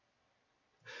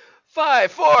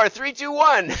Five, four, three, two,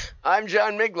 one. I'm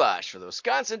John Miglosh for the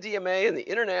Wisconsin DMA and the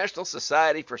International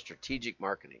Society for Strategic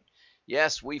Marketing.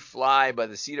 Yes, we fly by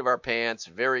the seat of our pants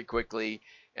very quickly,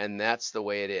 and that's the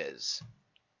way it is.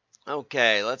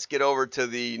 Okay, let's get over to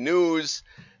the news.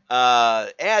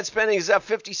 Ad spending is up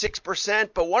 56%,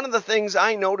 but one of the things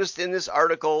I noticed in this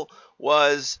article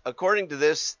was, according to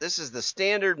this is the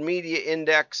Standard Media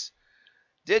Index,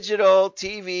 digital,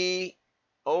 TV,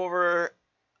 over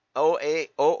OOH,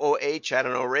 I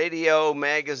don't know, radio,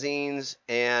 magazines,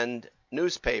 and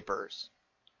newspapers.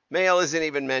 Mail isn't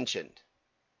even mentioned.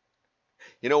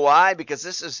 You know why? Because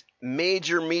this is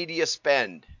major media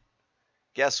spend.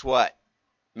 Guess what?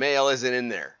 Mail isn't in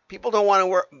there. People don't want to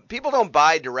work. People don't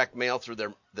buy direct mail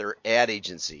through their ad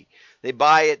agency. They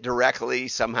buy it directly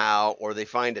somehow, or they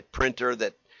find a printer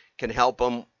that can help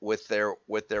them with their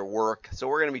work. So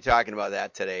we're going to be talking about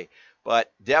that today.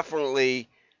 But definitely,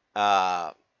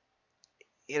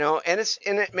 and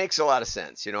it makes a lot of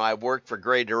sense. I've worked for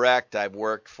Gray Direct. I've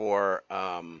worked for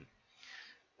Bazell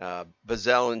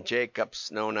and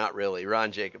Jacobs. No, not really.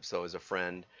 Ron Jacobs, though, is a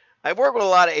friend. I've worked with a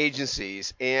lot of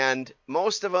agencies, and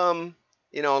most of them,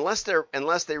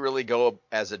 unless they really go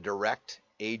as a direct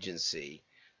agency,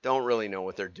 don't really know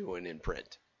what they're doing in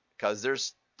print, because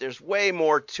there's way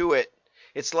more to it.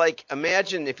 It's like,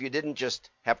 imagine if you didn't just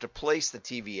have to place the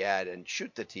TV ad and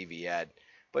shoot the TV ad,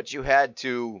 but you had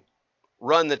to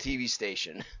run the TV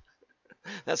station.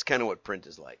 That's kind of what print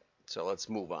is like. So let's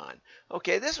move on.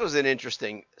 Okay, this was an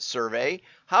interesting survey.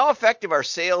 How effective are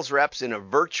sales reps in a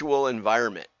virtual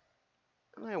environment?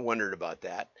 I wondered about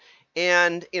that.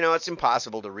 And, it's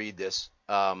impossible to read this.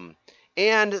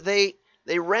 And they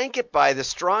rank it by the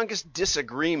strongest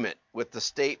disagreement with the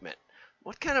statement.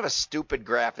 What kind of a stupid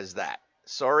graph is that?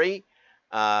 Sorry.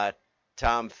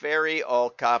 Tom Ferry, all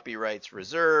copyrights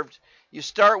reserved. You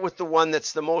start with the one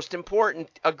that's the most important,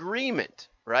 agreement,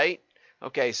 right?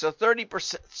 Okay, so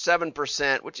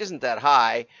 37%, which isn't that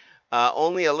high,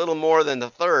 only a little more than the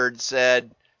third,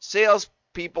 said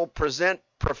salespeople present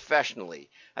professionally.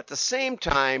 At the same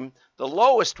time, the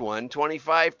lowest one,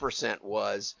 25%,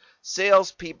 was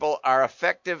salespeople are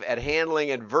effective at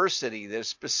handling adversity that is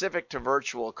specific to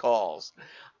virtual calls.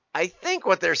 I think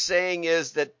what they're saying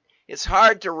is that it's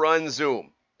hard to run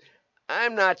Zoom.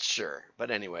 I'm not sure,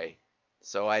 but anyway,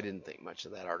 so I didn't think much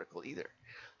of that article either.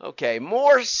 Okay,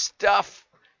 more stuff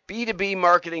B2B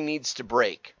marketing needs to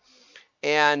break.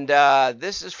 And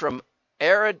this is from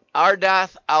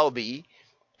Ardath Albi,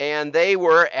 and they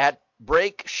were at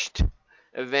Breaksht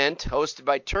event hosted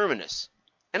by Terminus.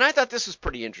 And I thought this was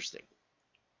pretty interesting.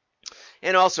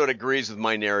 And also it agrees with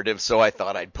my narrative, so I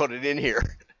thought I'd put it in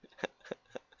here.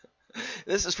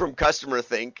 This is from Customer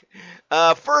Think.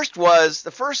 The first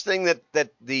thing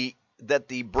that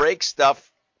the Break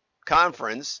Stuff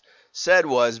conference said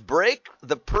was, break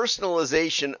the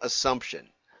personalization assumption.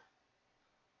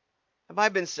 Have I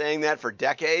been saying that for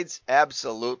decades?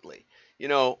 Absolutely.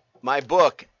 My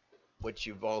book, which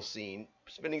you've all seen,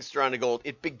 Spinning Strong to Gold,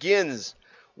 it begins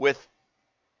with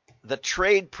the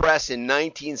trade press in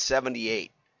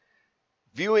 1978,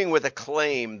 viewing with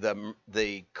acclaim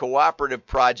the cooperative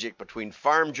project between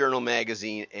Farm Journal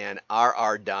magazine and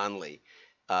R.R. Donnelly,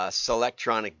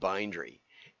 Selectronic Bindery.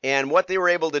 And what they were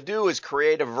able to do is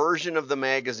create a version of the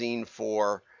magazine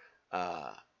for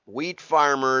wheat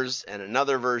farmers, and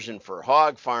another version for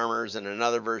hog farmers, and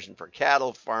another version for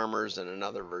cattle farmers, and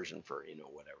another version for,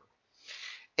 whatever.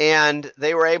 And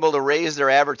they were able to raise their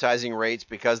advertising rates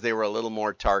because they were a little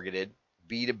more targeted,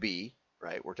 B2B,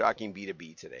 right? We're talking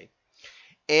B2B today.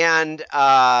 And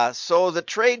so the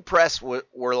trade press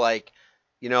were like,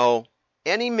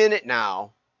 any minute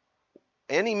now,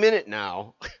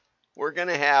 we're going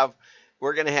to have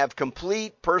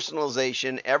complete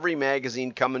personalization. Every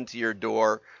magazine coming to your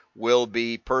door will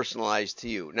be personalized to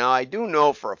you. Now, I do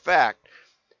know for a fact,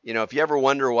 if you ever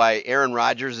wonder why Aaron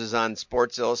Rodgers is on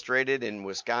Sports Illustrated in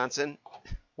Wisconsin,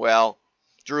 well,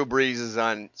 Drew Brees is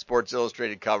on Sports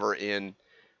Illustrated cover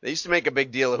they used to make a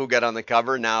big deal of who got on the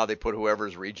cover. Now they put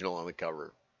whoever's regional on the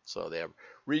cover. So they have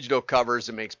regional covers.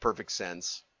 It makes perfect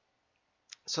sense.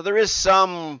 So there is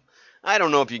some, I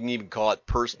don't know if you can even call it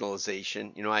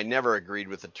personalization. I never agreed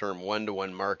with the term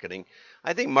one-to-one marketing.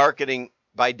 I think marketing,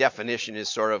 by definition, is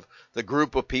sort of the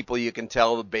group of people you can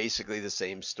tell basically the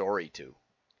same story to.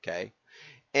 Okay?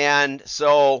 And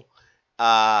so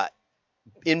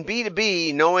in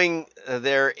B2B, knowing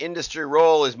their industry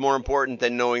role is more important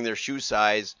than knowing their shoe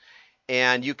size.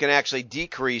 And you can actually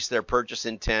decrease their purchase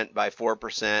intent by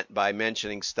 4% by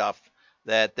mentioning stuff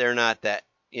that they're not that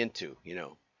into,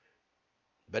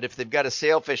 But if they've got a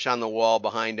sailfish on the wall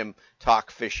behind them,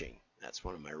 talk fishing. That's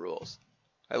one of my rules.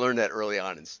 I learned that early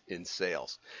on in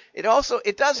sales.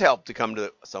 It does help to come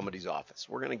to somebody's office.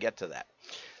 We're going to get to that.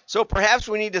 So perhaps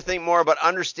we need to think more about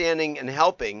understanding and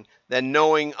helping than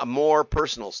knowing a more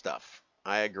personal stuff.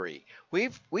 I agree. We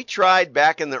tried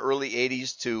back in the early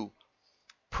 80s to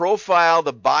profile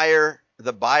the buyer's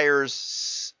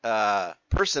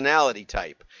personality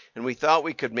type, and we thought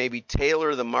we could maybe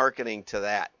tailor the marketing to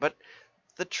that. But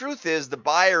the truth is, the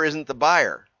buyer isn't the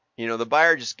buyer. The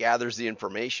buyer just gathers the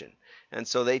information, and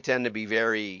so they tend to be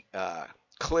very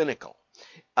clinical.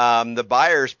 The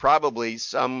buyer's probably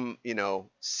some,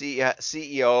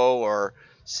 CEO or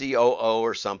COO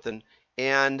or something,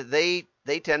 and they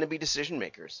tend to be decision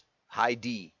makers. High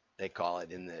D, they call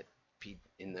it in the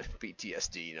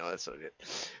PTSD. That's what it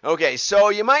is. Okay, so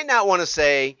you might not want to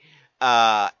say,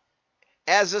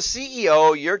 as a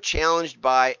CEO, you're challenged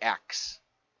by X.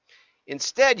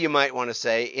 Instead, you might want to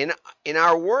say, in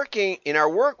our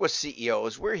work with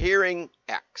CEOs, we're hearing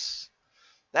X.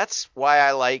 That's why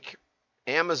I like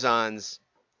Amazon's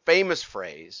famous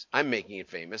phrase. I'm making it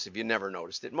famous if you never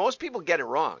noticed it. Most people get it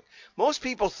wrong. Most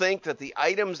people think that the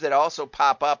items that also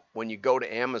pop up when you go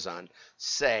to Amazon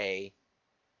say,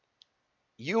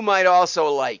 you might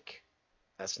also like.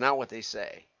 That's not what they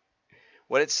say.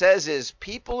 What it says is,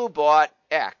 people who bought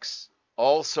X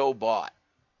also bought.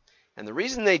 And the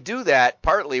reason they do that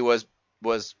partly was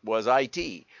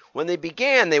IT. When they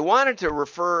began, they wanted to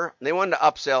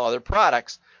upsell other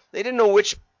products. They didn't know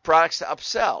which products to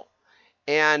upsell.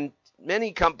 And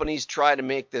many companies try to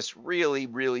make this really,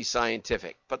 really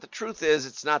scientific. But the truth is,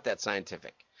 it's not that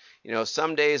scientific.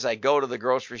 Some days I go to the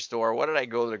grocery store. What did I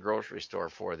go to the grocery store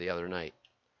for the other night?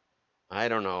 I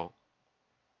don't know.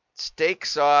 Steak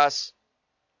sauce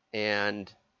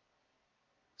and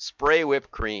spray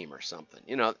whipped cream or something.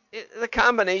 The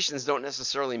combinations don't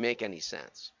necessarily make any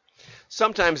sense.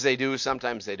 Sometimes they do,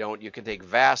 sometimes they don't. You can take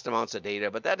vast amounts of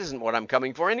data, but that isn't what I'm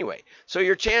coming for anyway. So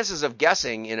your chances of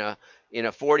guessing in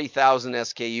a 40,000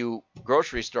 SKU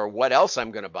grocery store what else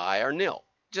I'm going to buy are nil.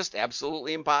 Just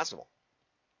absolutely impossible.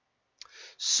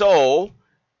 So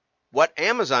what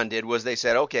Amazon did was they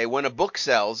said, okay, when a book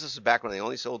sells, this is back when they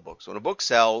only sold books. When a book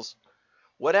sells,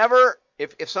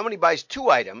 if somebody buys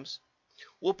 2 items,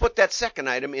 we'll put that second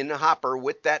item in the hopper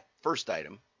with that first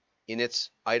item in its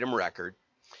item record.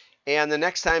 And the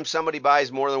next time somebody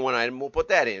buys more than 1 item, we'll put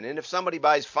that in. And if somebody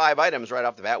buys 5 items right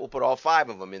off the bat, we'll put all 5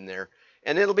 of them in there.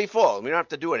 And it'll be full. We don't have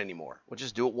to do it anymore. We'll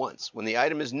just do it once. When the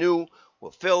item is new, we'll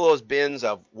fill those bins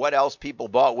of what else people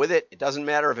bought with it. It doesn't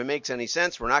matter if it makes any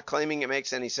sense. We're not claiming it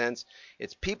makes any sense.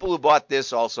 It's people who bought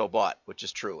this also bought, which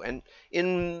is true. And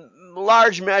in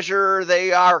large measure,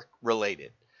 they are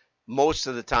related. Most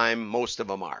of the time, most of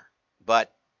them are.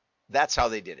 But that's how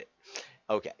they did it.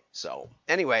 Okay, so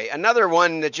anyway, another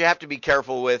one that you have to be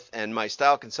careful with, and my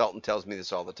style consultant tells me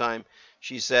this all the time.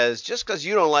 She says, just because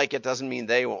you don't like it doesn't mean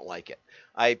they won't like it.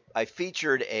 I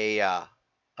featured a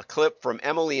clip from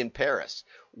Emily in Paris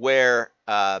where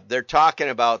they're talking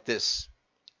about this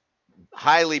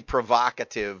highly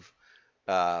provocative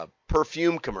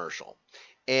perfume commercial.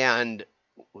 And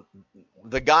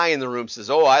the guy in the room says,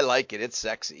 oh, I like it. It's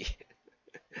sexy.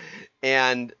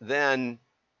 And then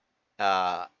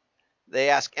they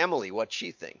ask Emily what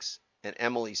she thinks. And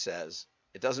Emily says,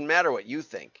 it doesn't matter what you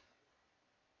think.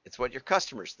 It's what your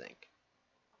customers think.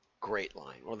 Great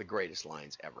line. One of the greatest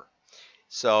lines ever.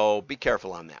 So be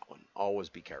careful on that one. Always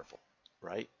be careful,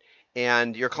 right?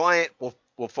 And your client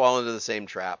will fall into the same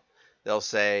trap. They'll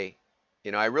say,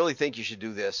 I really think you should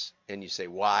do this. And you say,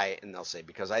 why? And they'll say,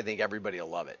 because I think everybody will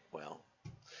love it. Well,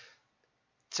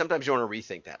 sometimes you want to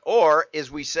rethink that. Or, as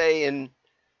we say in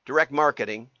direct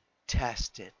marketing,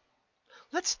 test it.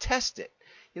 Let's test it.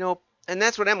 And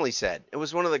that's what Emily said. It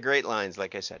was one of the great lines,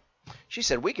 like I said. She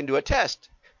said, we can do a test.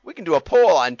 We can do a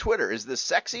poll on Twitter. Is this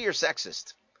sexy or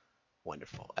sexist?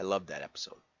 Wonderful. I loved that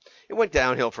episode. It went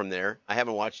downhill from there. I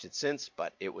haven't watched it since,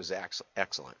 but it was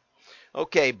excellent.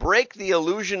 Okay, break the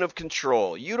illusion of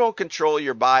control. You don't control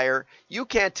your buyer. You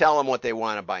can't tell them what they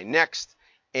want to buy next.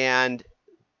 And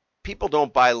people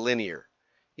don't buy linear.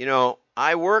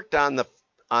 I worked on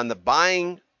the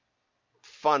buying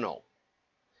funnel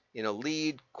in a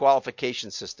lead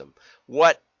qualification system.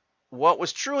 What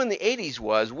was true in the 80s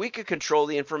was we could control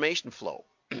the information flow.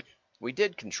 We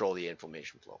did control the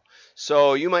information flow.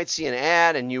 So you might see an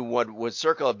ad and you would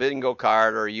circle a bingo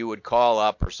card, or you would call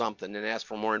up or something and ask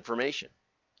for more information.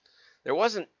 There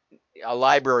wasn't a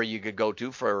library you could go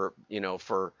to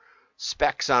for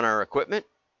specs on our equipment.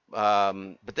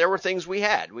 But there were things we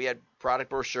had. We had product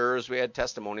brochures, we had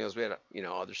testimonials, we had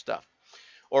other stuff.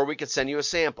 Or we could send you a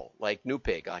sample, like New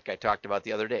Pig, like I talked about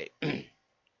the other day.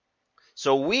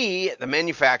 So we, the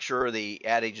manufacturer, the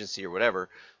ad agency, or whatever,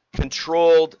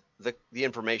 controlled the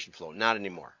information flow. Not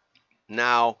anymore.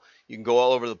 Now you can go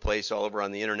all over the place, all over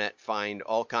on the internet, find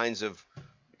all kinds of,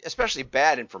 especially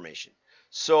bad information.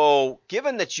 So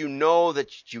given that you know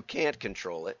that you can't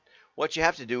control it, what you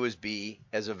have to do is be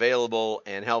as available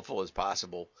and helpful as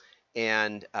possible,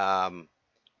 and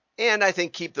I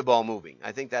think keep the ball moving.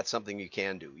 I think that's something you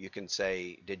can do. You can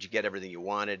say, did you get everything you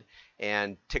wanted?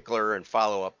 And tickler and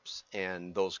follow-ups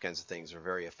and those kinds of things are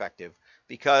very effective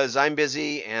because I'm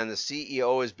busy and the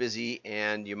CEO is busy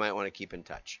and you might want to keep in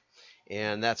touch.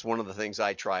 And that's one of the things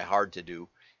I try hard to do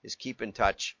is keep in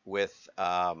touch with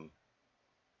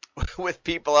with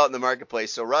people out in the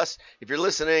marketplace. So Russ, if you're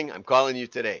listening, I'm calling you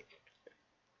today.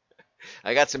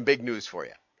 I got some big news for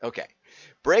you. Okay.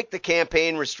 Break the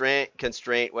campaign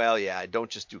constraint. Well, yeah, don't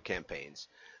just do campaigns.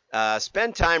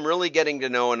 Spend time really getting to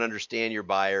know and understand your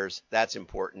buyers. That's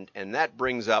important. And that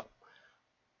brings up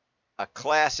a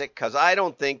classic because I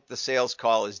don't think the sales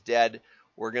call is dead.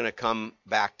 We're going to come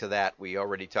back to that. We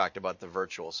already talked about the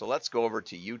virtual. So let's go over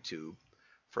to YouTube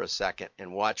for a second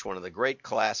and watch one of the great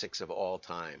classics of all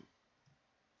time.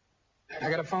 I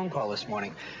got a phone call this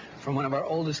morning from one of our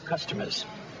oldest customers.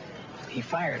 He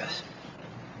fired us.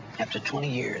 After 20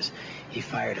 years, he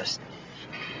fired us.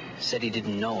 Said he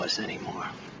didn't know us anymore.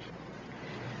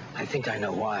 I think I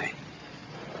know why.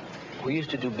 We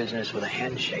used to do business with a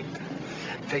handshake,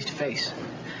 face to face.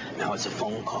 Now it's a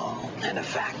phone call and a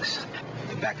fax.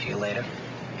 Get back to you later.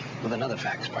 With another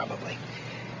fax, probably.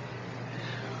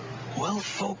 Well,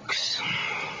 folks,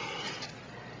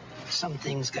 some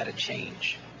things gotta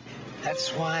change. That's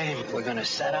why we're going to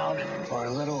set out for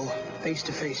a little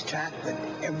face-to-face chat with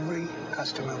every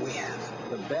customer we have.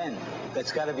 But Ben,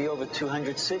 that's got to be over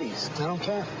 200 cities. I don't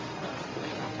care.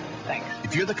 Thanks.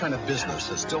 If you're the kind of business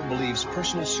that still believes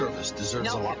personal service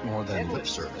deserves a lot more than lip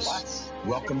service,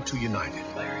 welcome to United.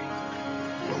 Larry.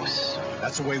 Lewis.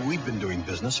 That's the way we've been doing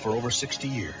business for over 60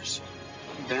 years.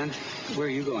 Ben, where are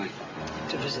you going?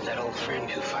 To visit that old friend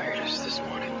who fired us this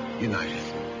morning. United.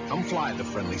 Come fly the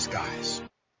friendly skies.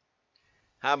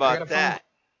 How about that?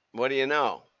 What do you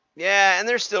know? Yeah, and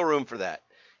there's still room for that.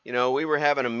 You know, we were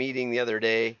having a meeting the other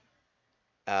day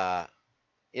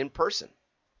in person,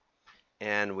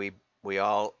 and we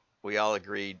all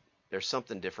agreed there's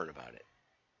something different about it.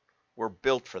 We're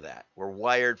built for that. We're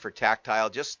wired for tactile.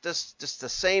 Just the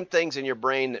same things in your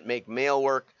brain that make mail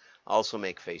work also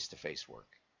make face-to-face work.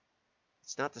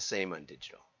 It's not the same on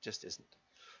digital. It just isn't.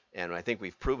 And I think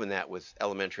we've proven that with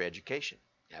elementary education,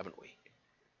 haven't we?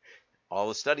 All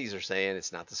the studies are saying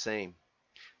it's not the same.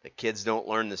 The kids don't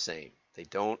learn the same. They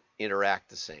don't interact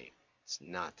the same. It's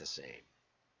not the same.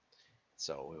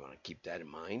 So we want to keep that in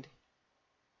mind.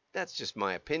 That's just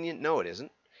my opinion. No, it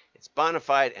isn't. It's bona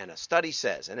fide, and a study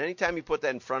says. And anytime you put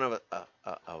that in front of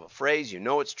a phrase, you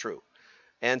know it's true.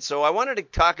 And so I wanted to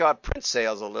talk about print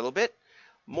sales a little bit.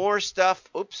 More stuff.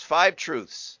 5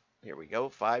 truths. Here we go.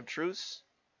 5 truths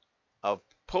of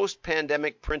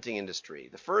post-pandemic printing industry.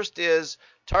 The first is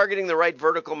targeting the right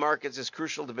vertical markets is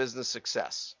crucial to business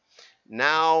success.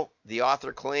 Now, the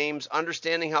author claims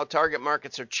understanding how target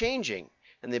markets are changing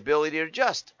and the ability to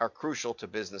adjust are crucial to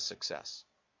business success.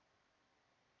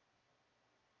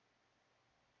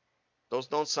 Those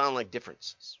don't sound like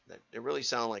differences. They really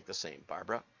sound like the same,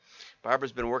 Barbara.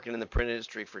 Barbara's been working in the print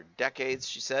industry for decades,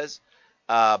 she says.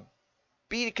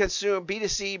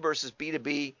 B2C versus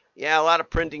B2B. Yeah, a lot of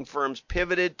printing firms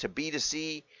pivoted to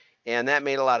B2C, and that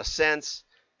made a lot of sense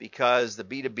because the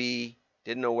B2B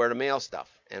didn't know where to mail stuff,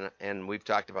 and we've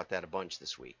talked about that a bunch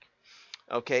this week.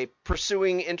 Okay,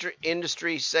 pursuing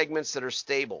industry segments that are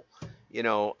stable. You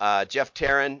know, Jeff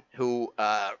Tarrin, who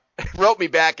wrote me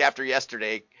back after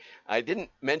yesterday. I didn't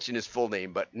mention his full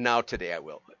name, but now today I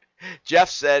will. Jeff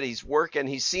said he's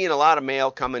seeing a lot of mail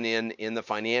coming in the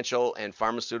financial and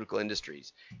pharmaceutical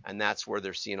industries, and that's where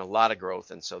they're seeing a lot of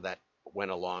growth, and so that went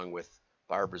along with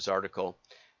Barbara's article.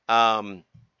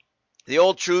 The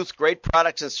old truth, great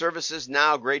products and services,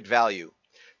 now great value.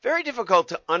 Very difficult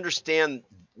to understand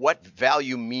what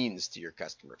value means to your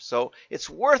customers, so it's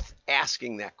worth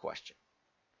asking that question.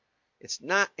 It's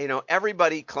not,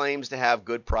 everybody claims to have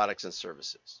good products and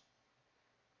services,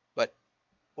 but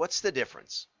what's the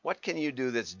difference? What can you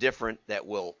do that's different that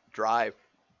will drive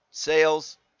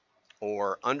sales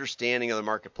or understanding of the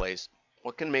marketplace?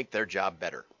 What can make their job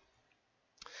better?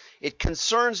 It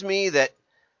concerns me that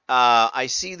I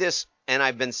see this, and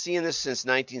I've been seeing this since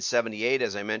 1978,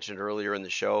 as I mentioned earlier in the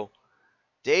show.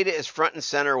 Data is front and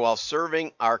center while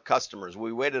serving our customers.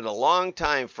 We waited a long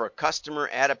time for a customer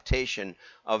adaptation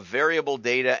of variable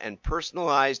data and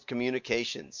personalized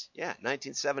communications. Yeah,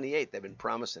 1978, they've been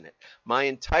promising it. My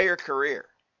entire career,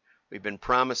 we've been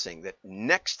promising that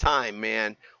next time,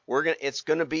 man, it's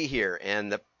gonna be here.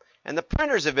 And the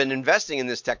printers have been investing in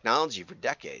this technology for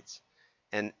decades.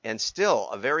 And still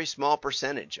a very small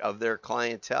percentage of their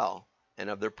clientele and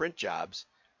of their print jobs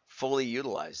fully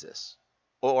utilize this.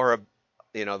 Or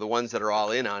the ones that are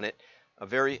all in on it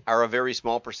are a very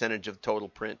small percentage of total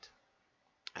print,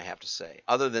 I have to say.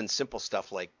 Other than simple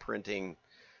stuff like printing,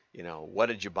 what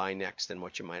did you buy next and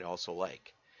what you might also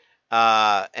like.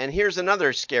 And here's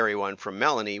another scary one from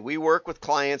Melanie. We work with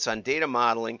clients on data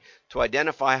modeling to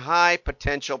identify high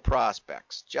potential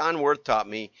prospects. John Worth taught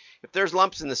me, if there's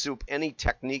lumps in the soup, any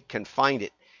technique can find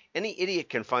it. Any idiot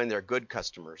can find their good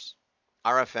customers.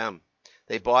 RFM.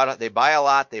 They buy a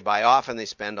lot, they buy often, they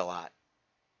spend a lot.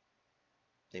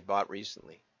 They bought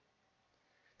recently.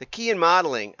 The key in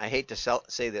modeling, I hate to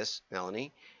say this,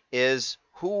 Melanie, is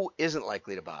who isn't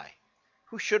likely to buy.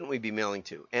 Who shouldn't we be mailing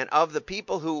to? And of the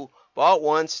people who bought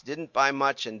once, didn't buy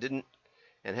much, and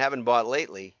haven't bought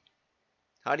lately,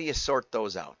 how do you sort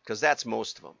those out? Because that's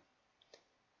most of them.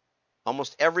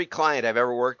 Almost every client I've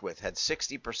ever worked with had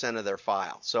 60% of their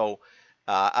file. So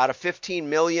out of 15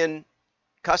 million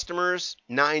customers,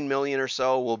 9 million or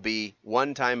so will be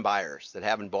one-time buyers that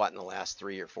haven't bought in the last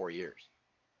 3 or 4 years.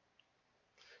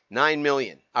 9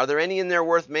 million. Are there any in there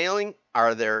worth mailing?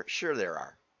 Are there? Sure there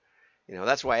are.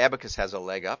 That's why Abacus has a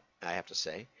leg up, I have to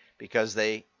say, because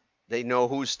they know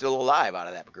who's still alive out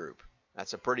of that group.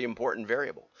 That's a pretty important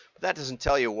variable. But that doesn't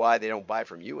tell you why they don't buy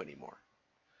from you anymore.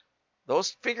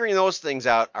 Figuring those things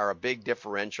out are a big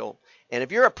differential. And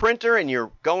if you're a printer and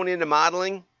you're going into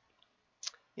modeling,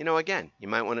 again, you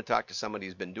might want to talk to somebody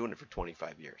who's been doing it for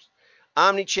 25 years.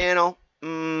 Omnichannel,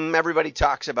 everybody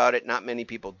talks about it. Not many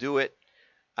people do it.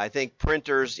 I think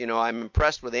printers, I'm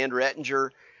impressed with Andrew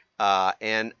Ettinger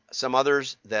and some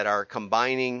others that are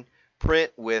combining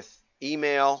print with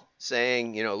email,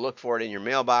 saying, look for it in your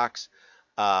mailbox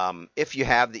if you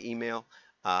have the email.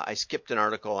 I skipped an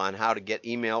article on how to get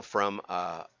email from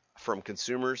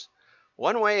consumers.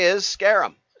 One way is scare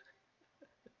them.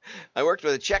 I worked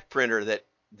with a check printer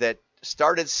that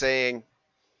started saying,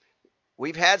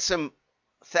 we've had some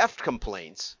theft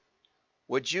complaints.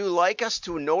 Would you like us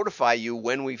to notify you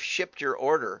when we've shipped your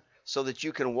order so that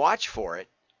you can watch for it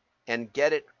and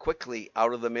get it quickly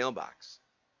out of the mailbox?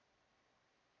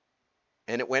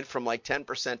 And it went from like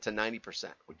 10% to 90%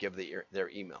 would give their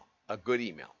email, a good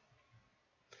email.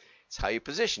 It's how you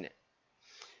position it.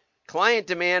 Client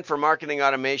demand for marketing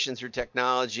automation through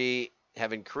technology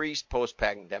have increased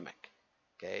post-pandemic.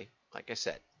 Okay, like I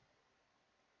said,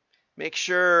 make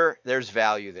sure there's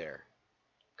value there,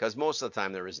 because most of the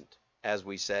time there isn't, as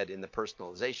we said in the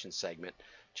personalization segment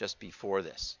just before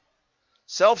this.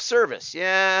 Self-service,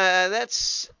 yeah,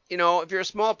 that's, if you're a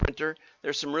small printer,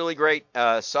 there's some really great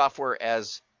software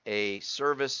as a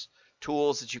service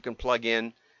tools that you can plug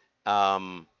in.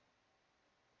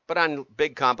 But on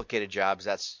big, complicated jobs,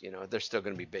 that's, they're still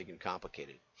going to be big and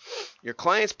complicated. Your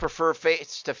clients prefer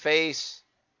face-to-face,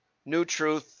 new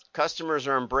truth. Customers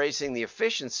are embracing the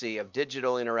efficiency of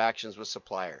digital interactions with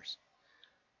suppliers.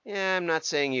 Yeah, I'm not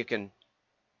saying you can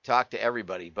talk to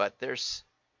everybody, but there's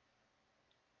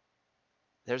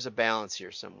a balance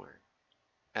here somewhere,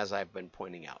 as I've been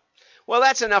pointing out. Well,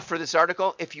 that's enough for this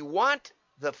article. If you want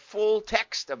the full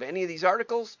text of any of these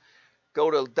articles,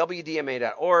 go to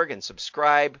wdma.org and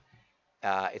subscribe.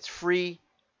 It's free,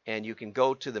 and you can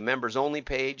go to the members only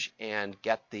page and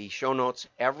get the show notes.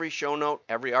 Every show note,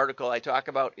 every article I talk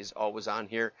about is always on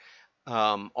here.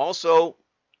 Also,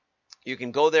 you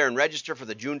can go there and register for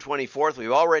the June 24th.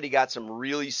 We've already got some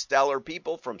really stellar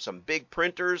people from some big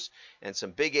printers and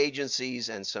some big agencies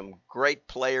and some great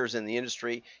players in the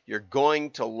industry. You're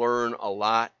going to learn a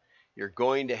lot. You're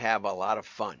going to have a lot of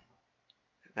fun.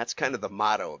 That's kind of the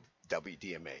motto of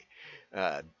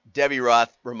WDMA. Debbie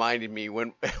Roth reminded me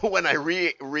when I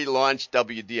relaunched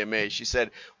WDMA, she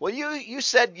said, well, you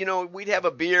said, we'd have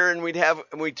a beer and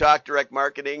we'd talk direct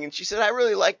marketing. And she said, I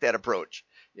really like that approach.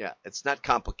 Yeah, it's not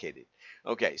complicated.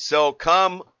 Okay, so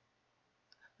come.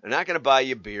 I'm not going to buy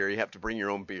you beer. You have to bring your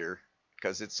own beer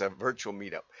because it's a virtual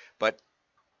meetup. But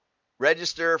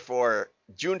register for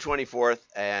June 24th,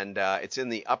 and it's in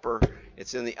the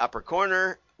upper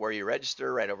corner where you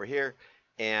register, right over here,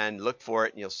 and look for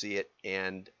it, and you'll see it.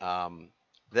 And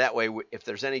That way, if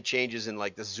there's any changes in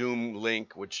like the Zoom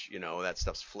link, which, that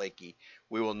stuff's flaky,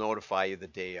 we will notify you the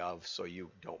day of so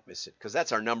you don't miss it. Because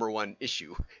that's our number one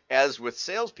issue. As with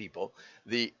salespeople,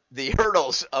 the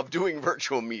hurdles of doing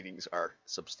virtual meetings are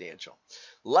substantial.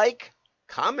 Like,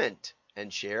 comment,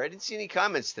 and share. I didn't see any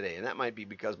comments today, and that might be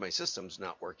because my system's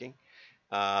not working.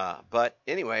 But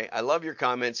anyway, I love your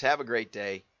comments. Have a great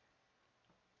day.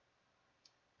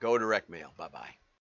 Go direct mail. Bye-bye.